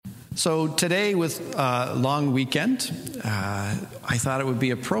So today, with a long weekend, I thought it would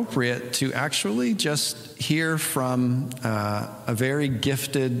be appropriate to actually just hear from a very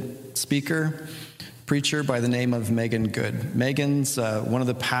gifted speaker, preacher by the name of Megan Good. Megan's one of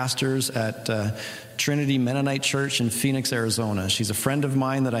the pastors at Trinity Mennonite Church in Phoenix, Arizona. She's a friend of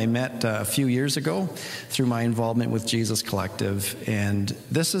mine that I met a few years ago through my involvement with Jesus Collective. And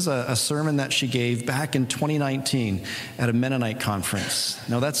this is a sermon that she gave back in 2019 at a Mennonite conference.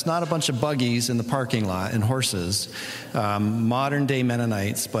 Now, that's not a bunch of buggies in the parking lot and horses, modern day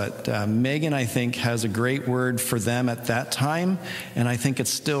Mennonites, but Megan, I think, has a great word for them at that time, and I think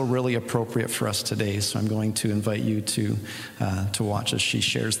it's still really appropriate for us today. So I'm going to invite you to watch as she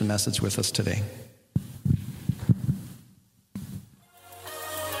shares the message with us today.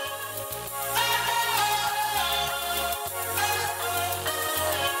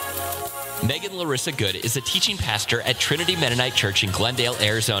 Megan Larissa Good is a teaching pastor at Trinity Mennonite Church in Glendale,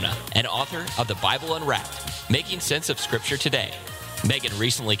 Arizona, and author of The Bible Unwrapped, Making Sense of Scripture Today. Megan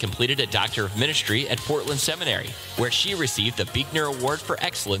recently completed a Doctor of Ministry at Portland Seminary, where she received the Buechner Award for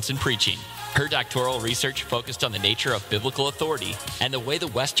Excellence in Preaching. Her doctoral research focused on the nature of biblical authority and the way the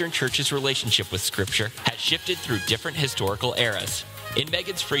Western Church's relationship with Scripture has shifted through different historical eras. In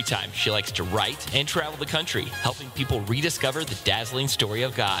Megan's free time, she likes to write and travel the country, helping people rediscover the dazzling story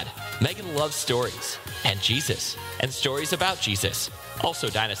of God. Megan loves stories and Jesus and stories about Jesus, also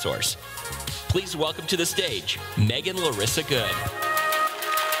dinosaurs. Please welcome to the stage, Megan Larissa Good.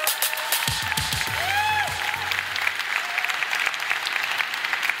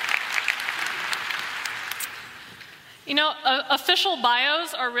 You know, official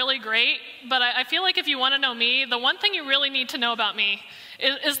bios are really great, but I feel like if you want to know me, the one thing you really need to know about me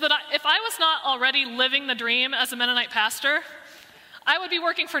is that if I was not already living the dream as a Mennonite pastor, I would be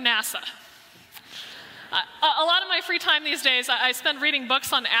working for NASA. A lot of my free time these days, I spend reading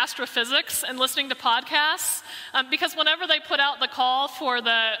books on astrophysics and listening to podcasts, because whenever they put out the call for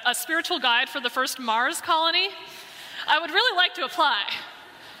a spiritual guide for the first Mars colony, I would really like to apply.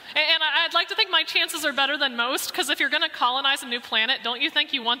 And I'd like to think my chances are better than most, because if you're going to colonize a new planet, don't you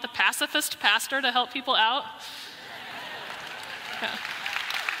think you want the pacifist pastor to help people out? Yeah.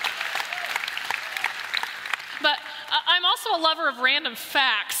 But I'm also a lover of random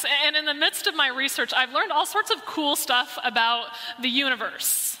facts, and in the midst of my research, I've learned all sorts of cool stuff about the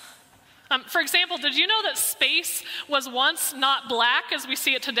universe. For example, did you know that space was once not black as we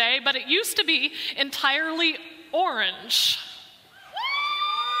see it today, but it used to be entirely orange?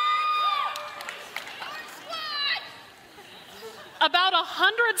 About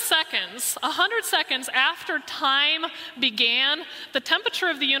 100 seconds after time began, the temperature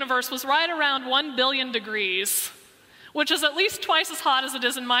of the universe was right around 1 billion degrees, which is at least twice as hot as it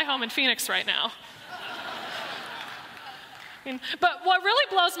is in my home in Phoenix right now. But what really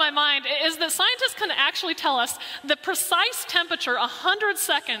blows my mind is that scientists can actually tell us the precise temperature 100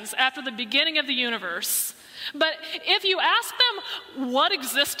 seconds after the beginning of the universe. But if you ask them what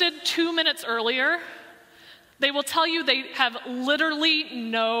existed 2 minutes earlier, they will tell you they have literally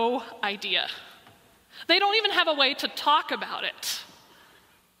no idea. They don't even have a way to talk about it.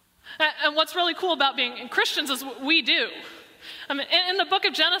 And what's really cool about being Christians is we do. I mean, in the book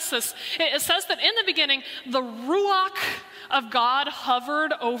of Genesis, it says that in the beginning, the Ruach of God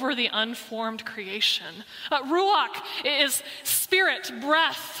hovered over the unformed creation. Ruach is spirit,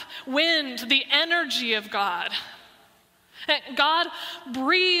 breath, wind, the energy of God. And God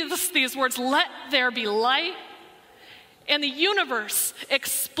breathes these words, "Let there be light," and the universe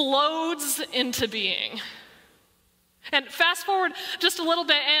explodes into being. And fast forward just a little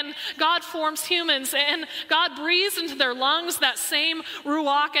bit, and God forms humans, and God breathes into their lungs that same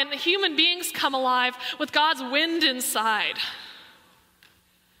ruach, and human beings come alive with God's wind inside.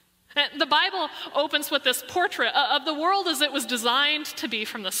 And the Bible opens with this portrait of the world as it was designed to be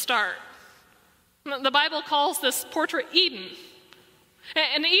from the start. The Bible calls this portrait Eden.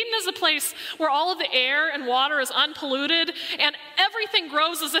 And Eden is a place where all of the air and water is unpolluted, and everything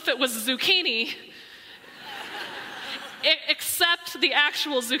grows as if it was zucchini, except the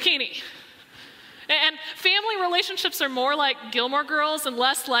actual zucchini. And family relationships are more like Gilmore Girls and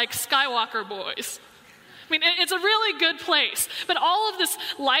less like Skywalker Boys. I mean, it's a really good place. But all of this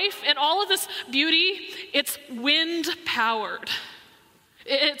life and all of this beauty, it's wind-powered.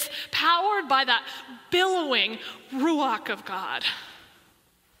 It's powered by that billowing ruach of God.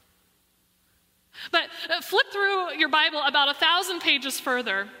 But flip through your Bible about 1,000 pages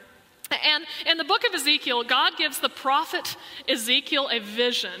further, and in the book of Ezekiel, God gives the prophet Ezekiel a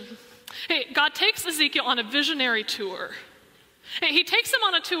vision. God takes Ezekiel on a visionary tour. He takes them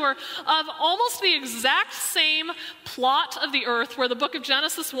on a tour of almost the exact same plot of the earth where the book of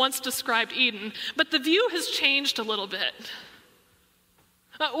Genesis once described Eden, but the view has changed a little bit.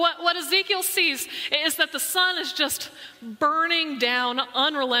 What Ezekiel sees is that the sun is just burning down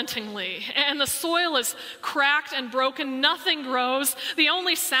unrelentingly, and the soil is cracked and broken. Nothing grows. The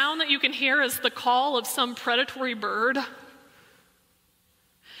only sound that you can hear is the call of some predatory bird.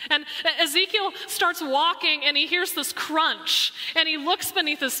 And Ezekiel starts walking, and he hears this crunch, and he looks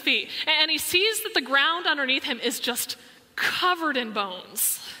beneath his feet, and he sees that the ground underneath him is just covered in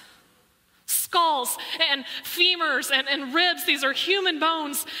bones. Skulls and femurs and ribs, these are human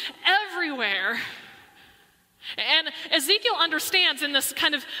bones everywhere. And Ezekiel understands in this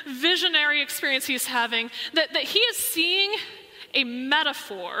kind of visionary experience he's having that he is seeing a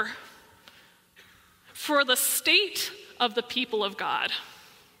metaphor for the state of the people of God.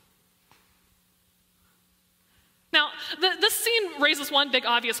 Now, this scene raises one big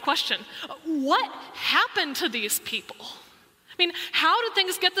obvious question. What happened to these people? I mean, how did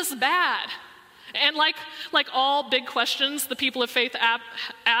things get this bad? And like all big questions the people of faith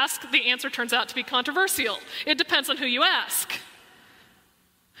ask, the answer turns out to be controversial. It depends on who you ask.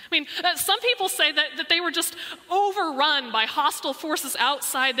 I mean, some people say that they were just overrun by hostile forces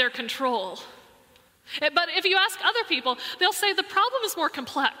outside their control. But if you ask other people, they'll say the problem is more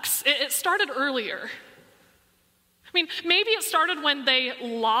complex. It started earlier. I mean, maybe it started when they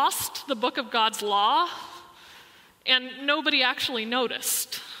lost the book of God's law and nobody actually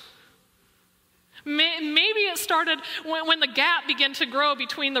noticed. Maybe it started when the gap began to grow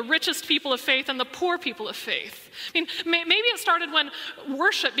between the richest people of faith and the poor people of faith. I mean, maybe it started when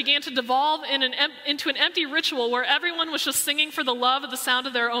worship began to devolve into an empty ritual where everyone was just singing for the love of the sound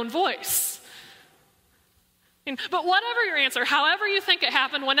of their own voice. But whatever your answer, however you think it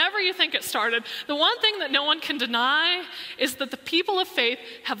happened, whenever you think it started, the one thing that no one can deny is that the people of faith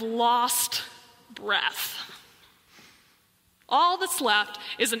have lost breath. All that's left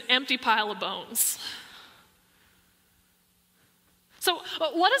is an empty pile of bones. So,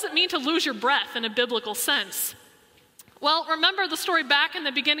 what does it mean to lose your breath in a biblical sense? Well, remember the story back in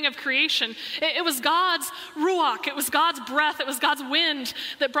the beginning of creation. It was God's ruach, it was God's breath, it was God's wind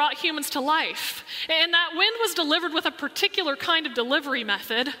that brought humans to life. And that wind was delivered with a particular kind of delivery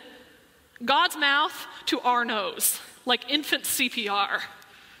method, God's mouth to our nose, like infant CPR.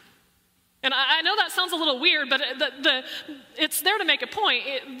 And I know that sounds a little weird, but it's there to make a point.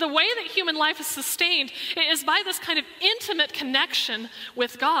 The way that human life is sustained is by this kind of intimate connection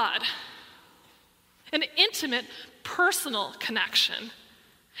with God. An intimate, personal connection.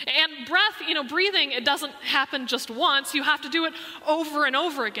 And breath, breathing, it doesn't happen just once. You have to do it over and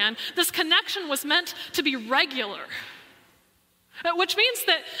over again. This connection was meant to be regular. Which means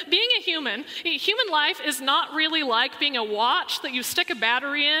that being a human life is not really like being a watch that you stick a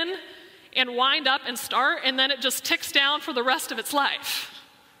battery in and wind up and start, and then it just ticks down for the rest of its life.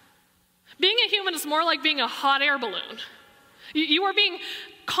 Being a human is more like being a hot air balloon. You are being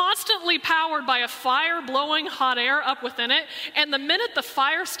constantly powered by a fire blowing hot air up within it, and the minute the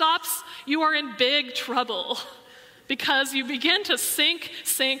fire stops, you are in big trouble because you begin to sink.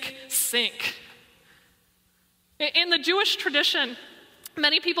 In the Jewish tradition,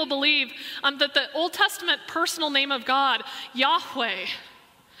 many people believe that the Old Testament personal name of God, Yahweh,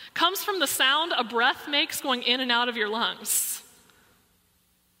 comes from the sound a breath makes going in and out of your lungs.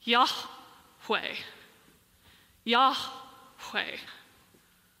 Yahweh. Yahweh.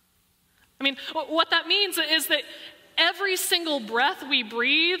 I mean, what that means is that every single breath we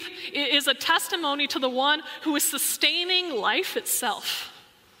breathe is a testimony to the one who is sustaining life itself.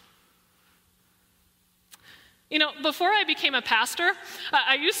 Before I became a pastor,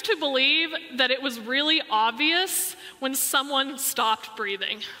 I used to believe that it was really obvious when someone stopped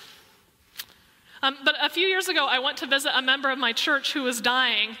breathing. But a few years ago, I went to visit a member of my church who was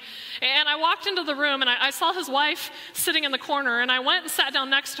dying. And I walked into the room, and I saw his wife sitting in the corner, and I went and sat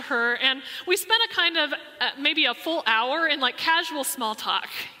down next to her, and we spent a kind of maybe a full hour in casual small talk.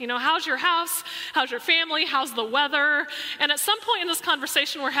 How's your house? How's your family? How's the weather? And at some point in this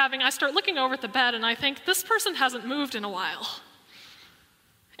conversation we're having, I start looking over at the bed, and I think, this person hasn't moved in a while.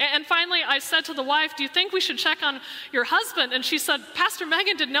 And finally, I said to the wife, do you think we should check on your husband? And she said, Pastor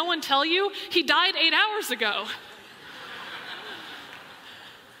Megan, did no one tell you? He died 8 hours ago.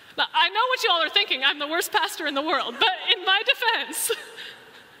 Now, I know what you all are thinking. I'm the worst pastor in the world. But in my defense,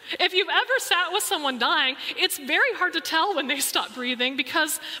 if you've ever sat with someone dying, it's very hard to tell when they stop breathing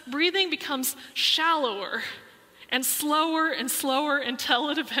because breathing becomes shallower and slower until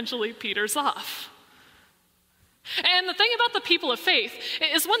it eventually peters off. And the thing about the people of faith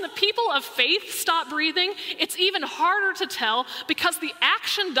is when the people of faith stop breathing, it's even harder to tell because the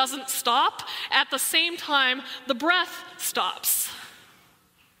action doesn't stop at the same time the breath stops.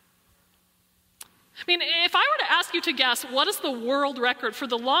 I mean, if I were to ask you to guess what is the world record for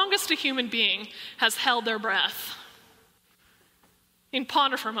the longest a human being has held their breath, I mean,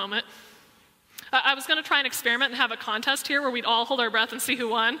 ponder for a moment. I was going to try an experiment and have a contest here where we'd all hold our breath and see who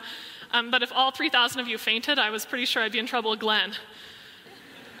won. But if all 3,000 of you fainted, I was pretty sure I'd be in trouble with Glenn.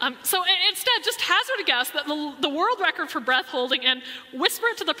 So instead, just hazard a guess that the world record for breath holding, and whisper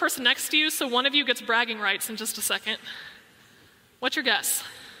it to the person next to you so one of you gets bragging rights in just a second. What's your guess?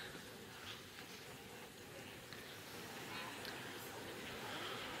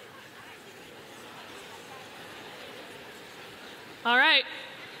 All right.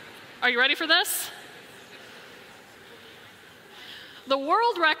 Are you ready for this? The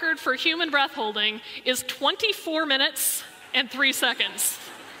world record for human breath holding is 24 minutes and 3 seconds.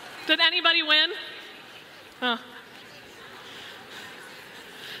 Did anybody win? Oh.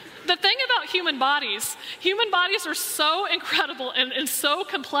 The thing about human bodies are so incredible and so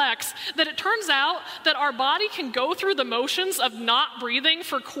complex that it turns out that our body can go through the motions of not breathing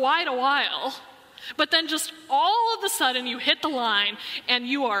for quite a while, but then just all of a sudden you hit the line and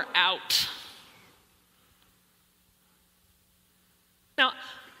you are out. Now,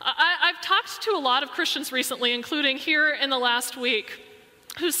 I've talked to a lot of Christians recently, including here in the last week,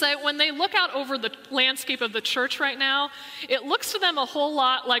 who say when they look out over the landscape of the church right now, it looks to them a whole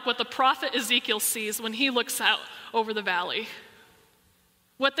lot like what the prophet Ezekiel sees when he looks out over the valley.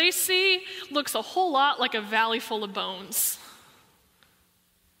 What they see looks a whole lot like a valley full of bones.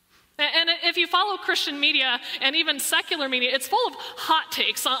 And if you follow Christian media and even secular media, it's full of hot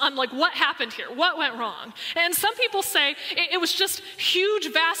takes on like what happened here, what went wrong. And some people say it was just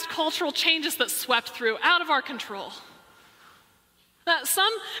huge, vast cultural changes that swept through, out of our control.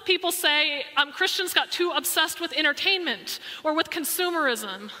 Some people say Christians got too obsessed with entertainment or with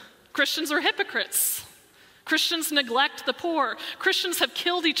consumerism. Christians are hypocrites. Christians neglect the poor. Christians have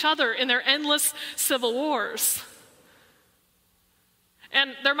killed each other in their endless civil wars.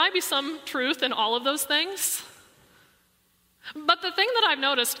 And there might be some truth in all of those things. But the thing that I've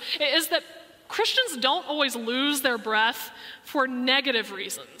noticed is that Christians don't always lose their breath for negative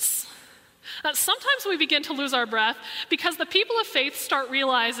reasons. Sometimes we begin to lose our breath because the people of faith start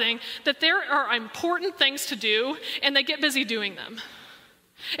realizing that there are important things to do, and they get busy doing them.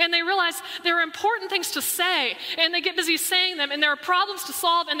 And they realize there are important things to say, and they get busy saying them, and there are problems to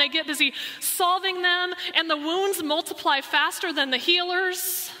solve, and they get busy solving them, and the wounds multiply faster than the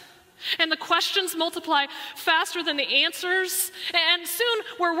healers, and the questions multiply faster than the answers, and soon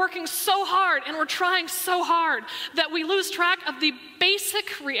we're working so hard, and we're trying so hard that we lose track of the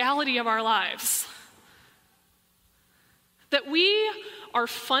basic reality of our lives. That we are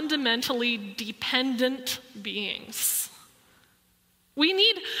fundamentally dependent beings. We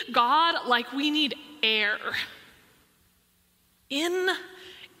need God like we need air. In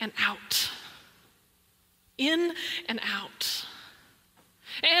and out. In and out.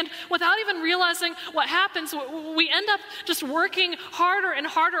 And without even realizing what happens, we end up just working harder and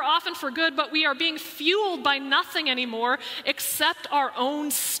harder, often for good, but we are being fueled by nothing anymore except our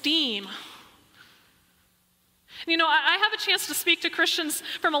own steam. You know, I have a chance to speak to Christians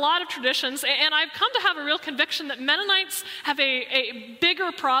from a lot of traditions, and I've come to have a real conviction that Mennonites have a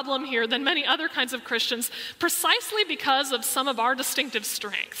bigger problem here than many other kinds of Christians, precisely because of some of our distinctive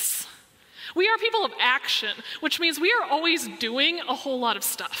strengths. We are people of action, which means we are always doing a whole lot of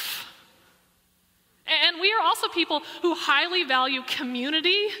stuff. And we are also people who highly value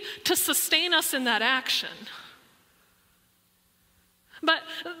community to sustain us in that action. But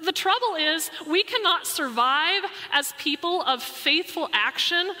the trouble is, we cannot survive as people of faithful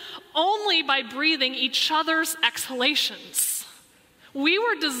action only by breathing each other's exhalations. We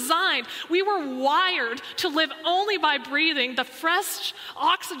were designed, we were wired to live only by breathing the fresh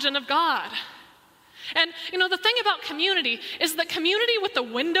oxygen of God. And you know, the thing about community is that community with the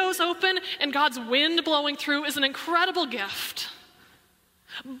windows open and God's wind blowing through is an incredible gift.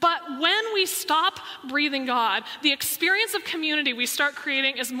 But when we stop breathing God, the experience of community we start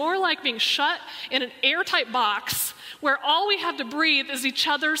creating is more like being shut in an airtight box where all we have to breathe is each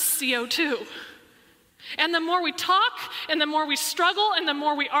other's CO2. And the more we talk, and the more we struggle, and the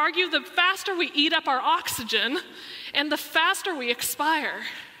more we argue, the faster we eat up our oxygen, and the faster we expire.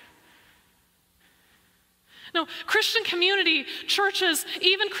 No, Christian community, churches,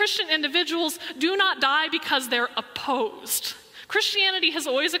 even Christian individuals do not die because they're opposed. Christianity has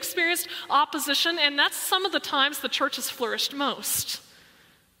always experienced opposition, and that's some of the times the church has flourished most.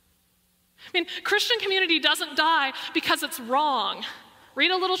 I mean, Christian community doesn't die because it's wrong.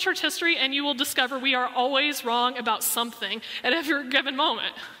 Read a little church history and you will discover we are always wrong about something at every given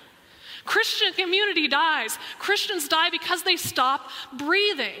moment. Christian community dies. Christians die because they stop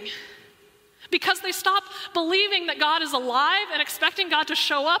breathing. Because they stop believing that God is alive and expecting God to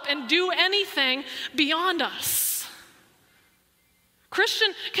show up and do anything beyond us.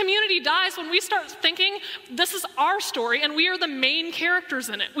 Christian community dies when we start thinking this is our story and we are the main characters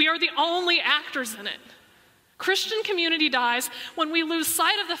in it. We are the only actors in it. Christian community dies when we lose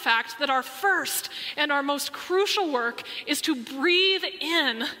sight of the fact that our first and our most crucial work is to breathe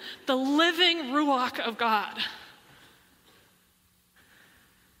in the living Ruach of God.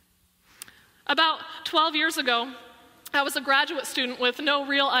 About 12 years ago, I was a graduate student with no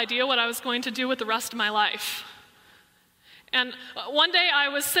real idea what I was going to do with the rest of my life. And one day I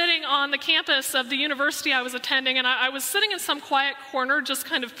was sitting on the campus of the university I was attending, and I was sitting in some quiet corner just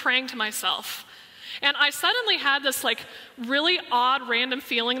kind of praying to myself. And I suddenly had this really odd random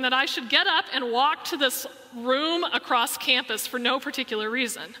feeling that I should get up and walk to this room across campus for no particular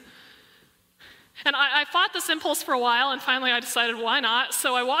reason. And I fought this impulse for a while, and finally I decided, why not?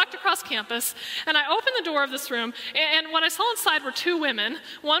 So I walked across campus, and I opened the door of this room, and what I saw inside were two women.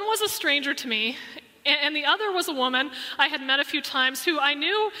 One was a stranger to me, and the other was a woman I had met a few times who I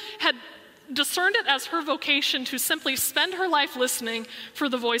knew had discerned it as her vocation to simply spend her life listening for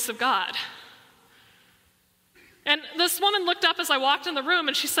the voice of God. And this woman looked up as I walked in the room,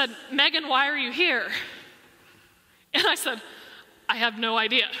 and she said, "Megan, why are you here?" And I said, "I have no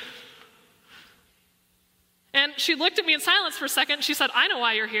idea." And she looked at me in silence for a second. She said, "I know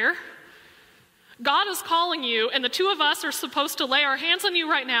why you're here. God is calling you, and the two of us are supposed to lay our hands on you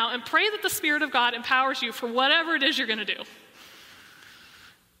right now and pray that the Spirit of God empowers you for whatever it is you're going to do."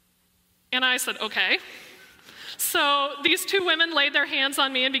 And I said, "Okay." So these two women laid their hands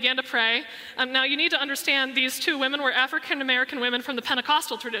on me and began to pray. Now you need to understand these two women were African American women from the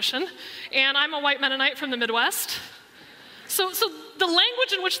Pentecostal tradition, and I'm a white Mennonite from the Midwest. So the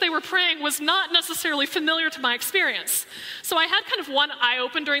language in which they were praying was not necessarily familiar to my experience. So I had kind of one eye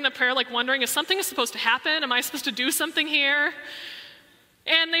open during the prayer, wondering, is something supposed to happen? Am I supposed to do something here?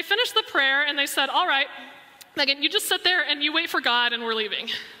 And they finished the prayer and they said, "All right, Megan, you just sit there and you wait for God and we're leaving."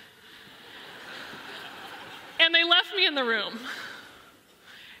 And they left me in the room.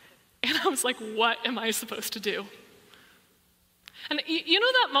 And I was like, what am I supposed to do? And you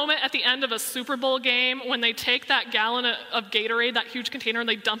know that moment at the end of a Super Bowl game when they take that gallon of Gatorade, that huge container, and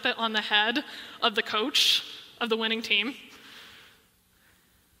they dump it on the head of the coach of the winning team?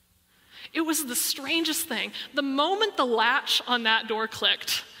 It was the strangest thing. The moment the latch on that door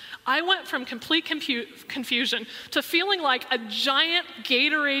clicked, I went from complete confusion to feeling like a giant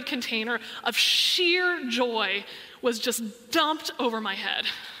Gatorade container of sheer joy was just dumped over my head.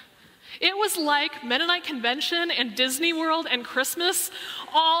 It was like Mennonite Convention and Disney World and Christmas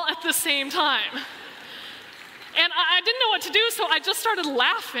all at the same time. And I didn't know what to do, so I just started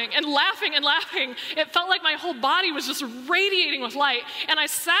laughing and laughing and laughing. It felt like my whole body was just radiating with light. And I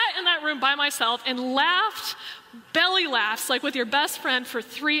sat in that room by myself and laughed, belly laughs, like with your best friend for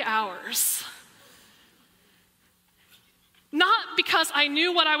 3 hours. Not because I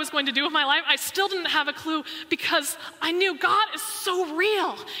knew what I was going to do with my life. I still didn't have a clue, because I knew God is so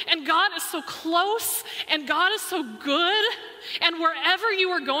real, and God is so close, and God is so good, and wherever you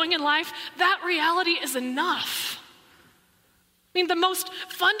are going in life, that reality is enough. I mean, the most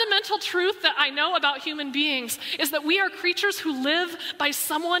fundamental truth that I know about human beings is that we are creatures who live by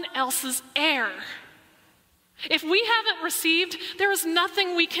someone else's air. If we haven't received, there is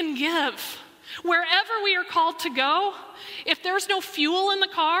nothing we can give. Wherever we are called to go, if there's no fuel in the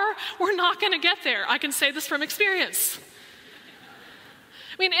car, we're not going to get there. I can say this from experience.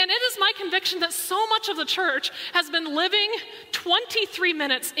 I mean, and it is my conviction that so much of the church has been living 23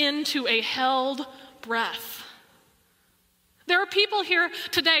 minutes into a held breath. There are people here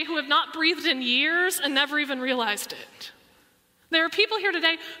today who have not breathed in years and never even realized it. There are people here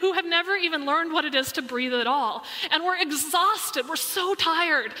today who have never even learned what it is to breathe at all. And we're exhausted, we're so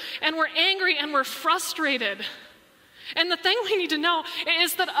tired, and we're angry, and we're frustrated. And the thing we need to know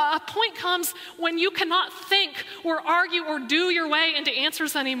is that a point comes when you cannot think or argue or do your way into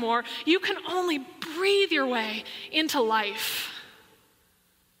answers anymore. You can only breathe your way into life.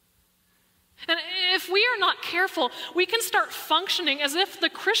 And if we are not careful, we can start functioning as if the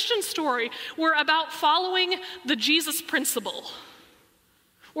Christian story were about following the Jesus principle,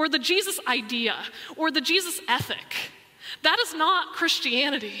 or the Jesus idea, or the Jesus ethic. That is not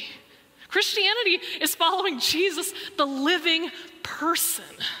Christianity. Christianity is following Jesus, the living person.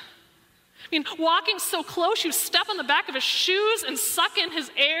 mean, walking so close, you step on the back of his shoes and suck in his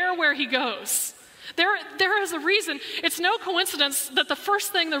air where he goes. There is a reason. It's no coincidence that the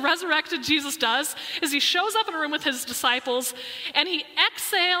first thing the resurrected Jesus does is he shows up in a room with his disciples and he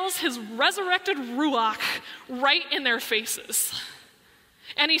exhales his resurrected ruach right in their faces.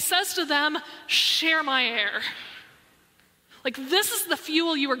 And he says to them, share my air. Like, this is the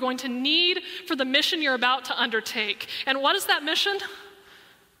fuel you are going to need for the mission you're about to undertake. And what is that mission?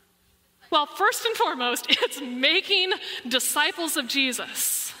 Well, first and foremost, it's making disciples of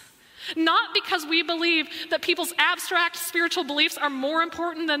Jesus. Not because we believe that people's abstract spiritual beliefs are more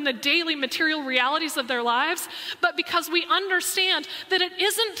important than the daily material realities of their lives, but because we understand that it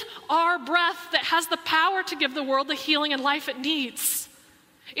isn't our breath that has the power to give the world the healing and life it needs.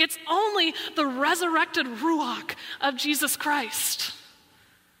 It's only the resurrected ruach of Jesus Christ.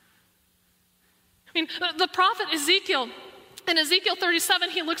 I mean, the prophet Ezekiel, in Ezekiel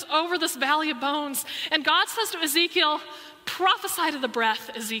 37, he looks over this valley of bones, and God says to Ezekiel, prophesy to the breath,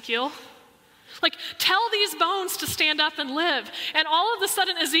 Ezekiel. Like, tell these bones to stand up and live. And all of a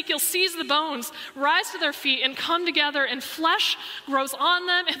sudden, Ezekiel sees the bones rise to their feet and come together, and flesh grows on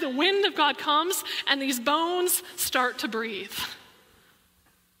them, and the wind of God comes, and these bones start to breathe.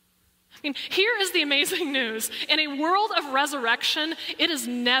 I mean, here is the amazing news. In a world of resurrection, it is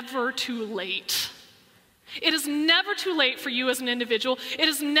never too late. It is never too late for you as an individual. It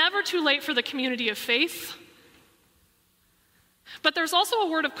is never too late for the community of faith. But there's also a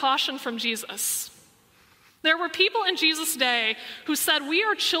word of caution from Jesus. There were people in Jesus' day who said, we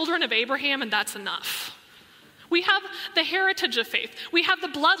are children of Abraham and that's enough. We have the heritage of faith. We have the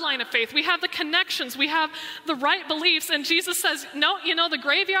bloodline of faith. We have the connections. We have the right beliefs. And Jesus says, no, the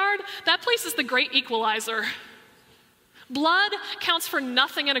graveyard, that place is the great equalizer. Blood counts for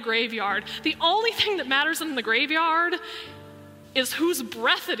nothing in a graveyard. The only thing that matters in the graveyard is whose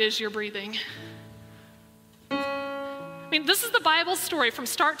breath it is you're breathing. I mean, this is the Bible story from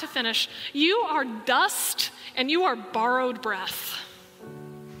start to finish. You are dust and you are borrowed breath.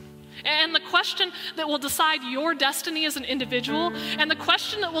 And the question that will decide your destiny as an individual, and the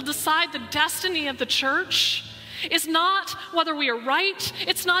question that will decide the destiny of the church, is not whether we are right.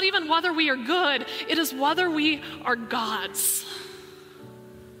 It's not even whether we are good. It is whether we are God's.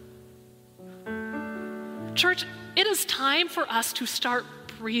 Church, it is time for us to start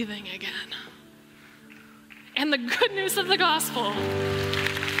breathing again. And the good news of the gospel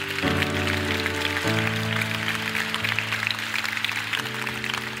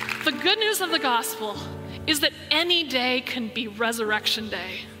is that any day can be resurrection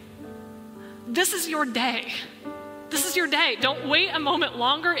day. This is your day. This is your day. Don't wait a moment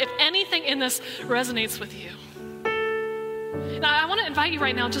longer if anything in this resonates with you. Now, I want to invite you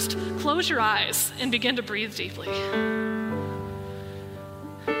right now, just close your eyes and begin to breathe deeply.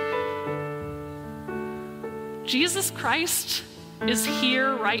 Jesus Christ is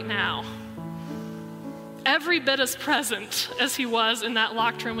here right now. Every bit as present as he was in that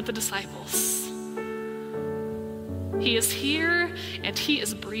locked room with the disciples. He is here and he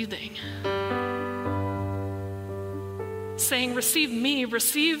is breathing. Saying, receive me,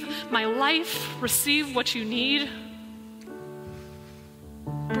 receive my life, receive what you need.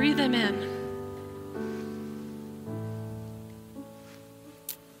 Breathe him in.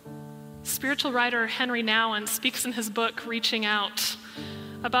 Spiritual writer Henry Nouwen speaks in his book, Reaching Out,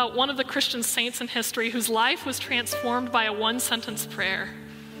 about one of the Christian saints in history whose life was transformed by a one-sentence prayer.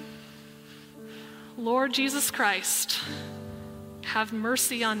 Lord Jesus Christ, have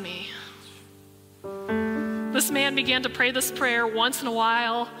mercy on me. This man began to pray this prayer once in a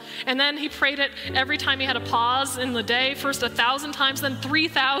while, and then he prayed it every time he had a pause in the day, first 1,000 times, then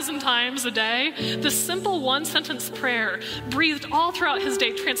 3,000 times a day. This simple one-sentence prayer, breathed all throughout his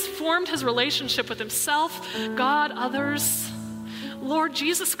day, transformed his relationship with himself, God, others. Lord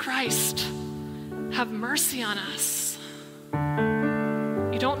Jesus Christ, have mercy on us.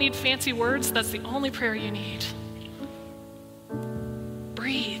 You don't need fancy words. That's the only prayer you need.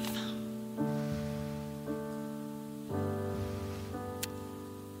 Breathe.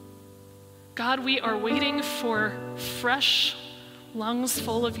 God, we are waiting for fresh lungs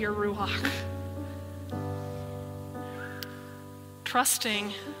full of your ruach.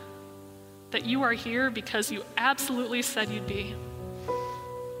 Trusting that you are here because you absolutely said you'd be.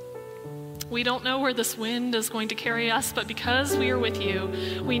 We don't know where this wind is going to carry us, but because we are with you,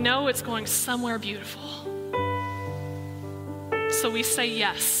 we know it's going somewhere beautiful. So we say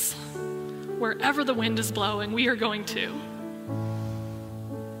yes. Wherever the wind is blowing, we are going to.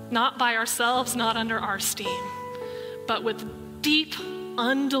 Not by ourselves, not under our steam, but with deep,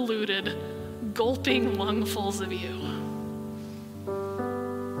 undiluted, gulping lungfuls of you.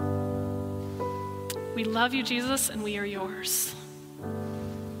 We love you, Jesus, and we are yours.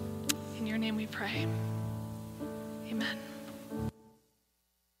 In your name we pray. Amen.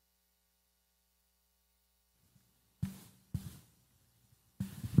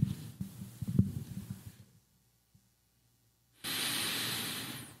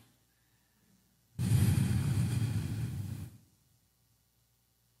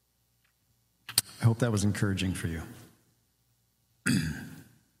 I hope that was encouraging for you.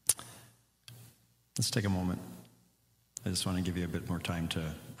 Let's take a moment. I just want to give you a bit more time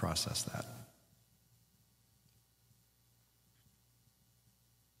to process that.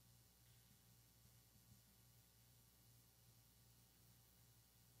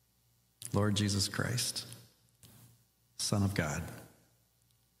 Lord Jesus Christ, Son of God,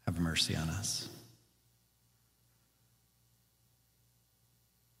 have mercy on us.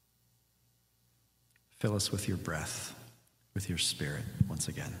 Fill us with your breath, with your Spirit once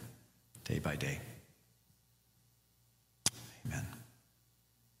again, day by day. Amen.